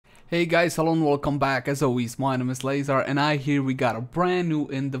Hey guys, hello and welcome back. As always, my name is Leyzar and here we got a brand new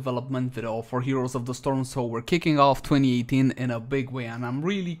in development video for Heroes of the Storm. So we're kicking off 2018 in a big way and I'm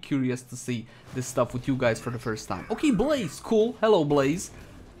really curious to see this stuff with you guys for the first time. Okay, Blaze, cool. Hello Blaze.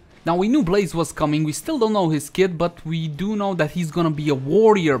 Now we knew Blaze was coming, we still don't know his kit, but we do know that he's gonna be a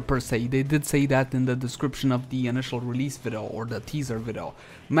warrior per se. They did say that in the description of the initial release video or the teaser video.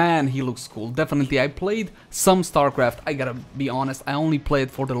 Man, he looks cool. Definitely, I played some StarCraft, I gotta be honest, I only played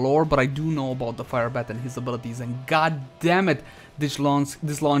for the lore, but I do know about the Firebat and his abilities, and god damn it, this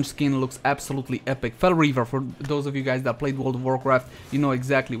launch skin looks absolutely epic. Fel Reaver, for those of you guys that played World of Warcraft, you know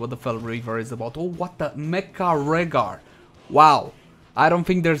exactly what the Fel Reaver is about. Oh, what the Mecha Rehgar. Wow. I don't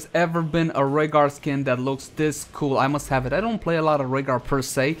think there's ever been a Rehgar skin that looks this cool. I must have it. I don't play a lot of Rehgar per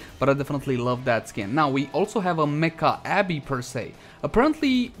se, but I definitely love that skin. Now, we also have a Mecha Abby per se.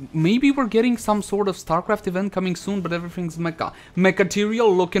 Apparently, maybe we're getting some sort of StarCraft event coming soon, but everything's Mecha. Mecha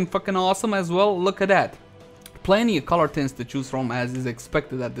Tyrael looking fucking awesome as well. Look at that. Plenty of color tints to choose from as is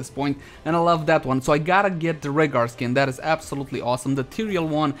expected at this point, and I love that one, so I gotta get the Rehgar skin. That is absolutely awesome. The Tyrael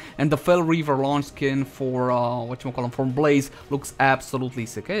one and the Fel Reaver launch skin for whatchamacallit, from Blaze looks absolutely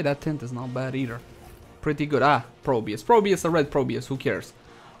sick. Hey, that tint is not bad either. Pretty good. Ah, Probius, a red Probius, who cares?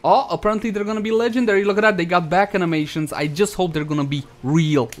 Oh, apparently they're gonna be legendary. Look at that, they got back animations. I just hope they're gonna be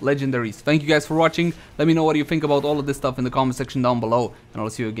real legendaries. Thank you guys for watching. Let me know what you think about all of this stuff in the comment section down below, and I'll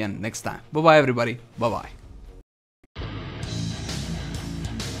see you again next time. Bye bye everybody. Bye bye.